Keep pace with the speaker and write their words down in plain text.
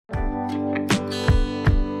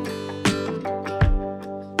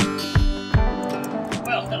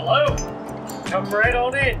Jump right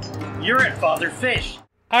on in. You're at Father Fish.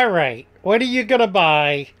 Alright, what are you going to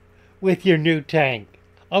buy with your new tank?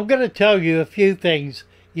 I'm going to tell you a few things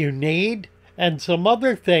you need and some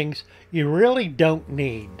other things you really don't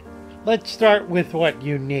need. Let's start with what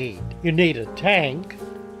you need. You need a tank.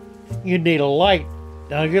 You need a light.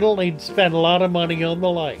 Now you don't need to spend a lot of money on the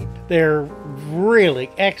light. They're really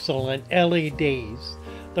excellent LEDs.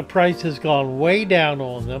 The price has gone way down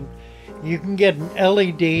on them. You can get an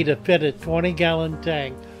LED to fit a 20-gallon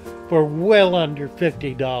tank for well under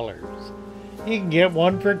 $50. You can get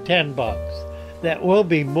one for 10 bucks. That will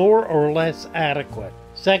be more or less adequate.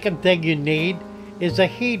 Second thing you need is a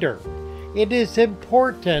heater. It is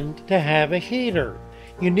important to have a heater.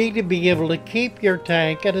 You need to be able to keep your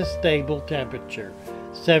tank at a stable temperature,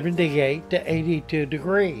 78 to 82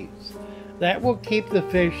 degrees. That will keep the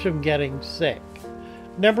fish from getting sick.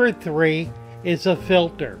 Number 3 is a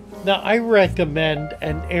filter. Now I recommend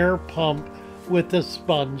an air pump with a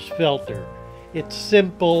sponge filter. It's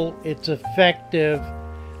simple, it's effective,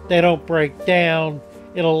 they don't break down,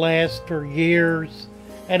 it'll last for years,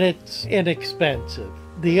 and it's inexpensive.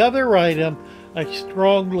 The other item I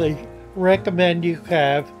strongly recommend you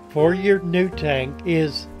have for your new tank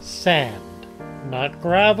is sand. Not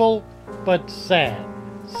gravel, but sand.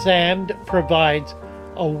 Sand provides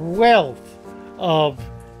a wealth of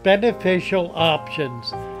beneficial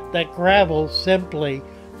options that gravel simply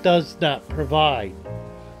does not provide.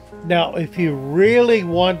 Now, if you really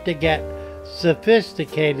want to get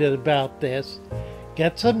sophisticated about this,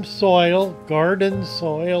 get some soil. Garden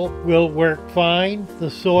soil will work fine. The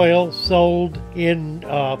soil sold in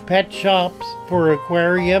pet shops for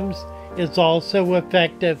aquariums is also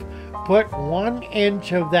effective. Put 1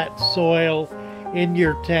 inch of that soil in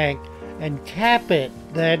your tank and cap it,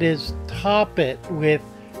 that is, top it with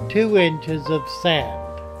 2 inches of sand.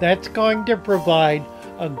 That's going to provide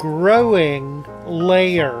a growing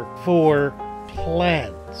layer for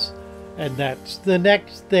plants. And that's the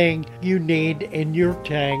next thing you need in your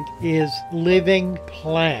tank is living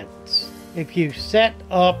plants. If you set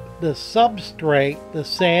up the substrate, the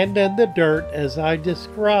sand and the dirt as I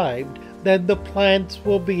described, then the plants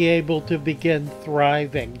will be able to begin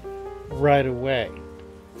thriving right away.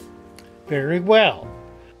 Very well.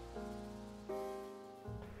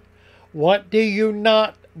 What do you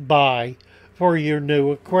not buy for your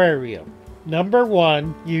new aquarium? Number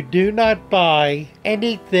 1, you do not buy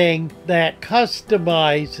anything that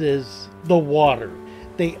customizes the water.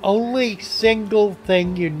 The only single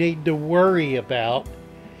thing you need to worry about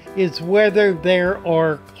is whether there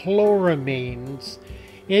are chloramines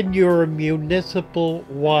in your municipal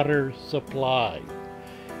water supply.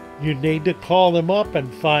 You need to call them up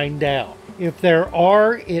and find out. If there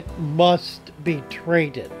are, it must be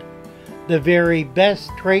treated. The very best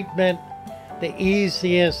treatment, the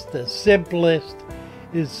easiest, the simplest,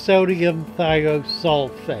 is sodium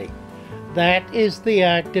thiosulfate. That is the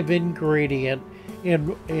active ingredient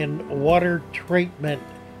in water treatment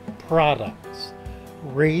products.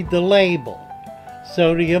 Read the label.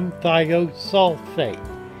 Sodium thiosulfate.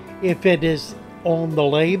 If it is on the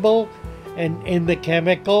label and in the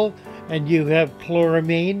chemical and you have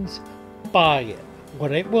chloramines, buy it.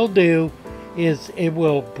 What it will do is it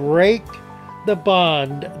will break the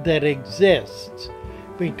bond that exists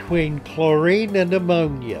between chlorine and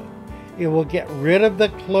ammonia. It will get rid of the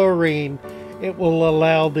chlorine. It will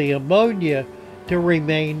allow the ammonia to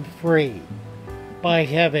remain free. By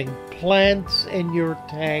having plants in your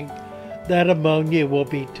tank, that ammonia will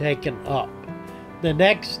be taken up. The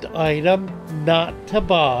next item not to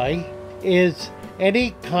buy is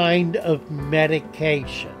any kind of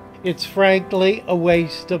medication. It's frankly a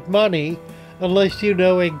waste of money unless you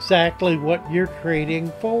know exactly what you're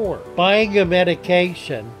treating for. Buying a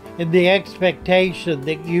medication in the expectation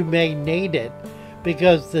that you may need it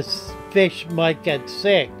because the fish might get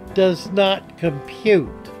sick does not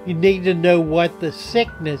compute. You need to know what the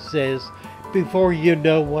sickness is before you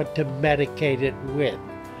know what to medicate it with.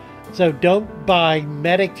 So don't buy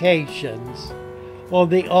medications on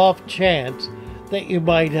the off chance that you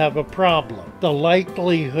might have a problem. The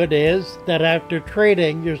likelihood is that after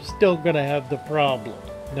treating, you're still going to have the problem.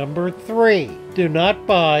 Number 3, do not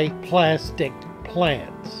buy plastic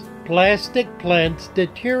plants. Plastic plants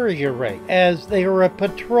deteriorate as they are a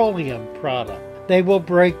petroleum product. They will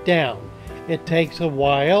break down. It takes a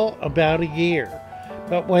while, about a year.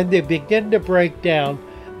 But when they begin to break down,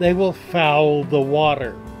 they will foul the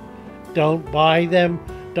water. Don't buy them.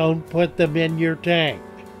 Don't put them in your tank.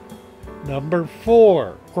 Number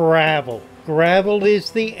 4, gravel. Gravel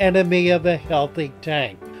is the enemy of a healthy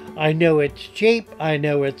tank. I know it's cheap. I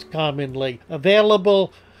know it's commonly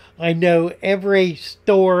available. I know every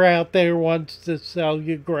store out there wants to sell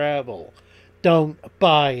you gravel. Don't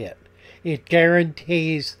buy it. It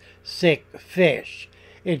guarantees sick fish.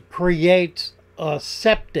 It creates a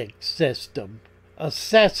septic system, a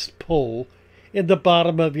cesspool in the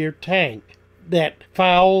bottom of your tank that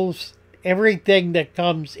fouls everything that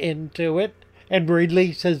comes into it and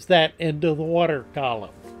releases that into the water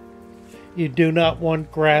column. You do not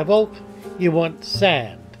want gravel, you want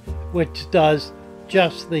sand, which does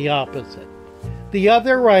just the opposite. The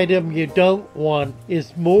other item you don't want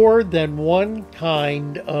is more than one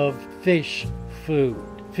kind of fish food.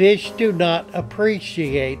 Fish do not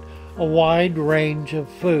appreciate a wide range of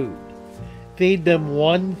food. Feed them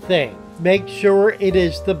one thing. Make sure it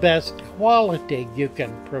is the best quality you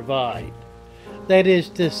can provide. That is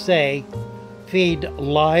to say, feed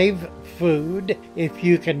live food if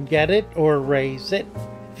you can get it or raise it.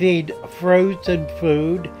 Feed frozen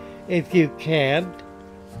food if you can't.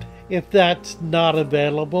 If that's not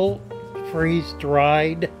available,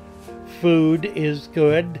 freeze-dried food is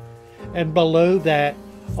good. And below that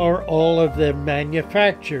are all of the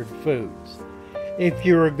manufactured foods. If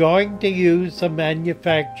you're going to use a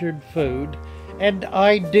manufactured food, and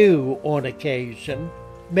I do on occasion,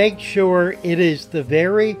 make sure it is the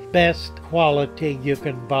very best quality you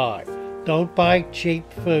can buy. Don't buy cheap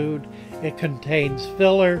food. It contains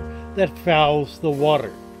filler that fouls the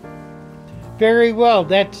water. Very well,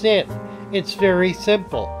 that's it. It's very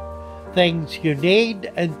simple. Things you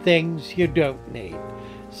need and things you don't need.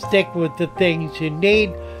 Stick with the things you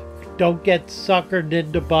need. Don't get suckered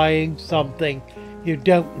into buying something you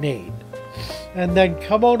don't need. And then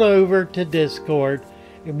come on over to Discord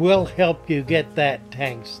and we'll help you get that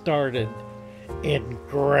tank started in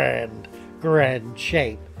grand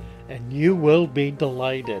shape. And you will be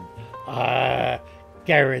delighted. I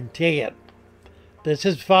guarantee it. This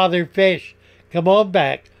is Father Fish. Come on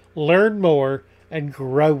back, learn more, and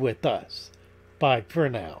grow with us. Bye for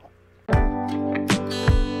now.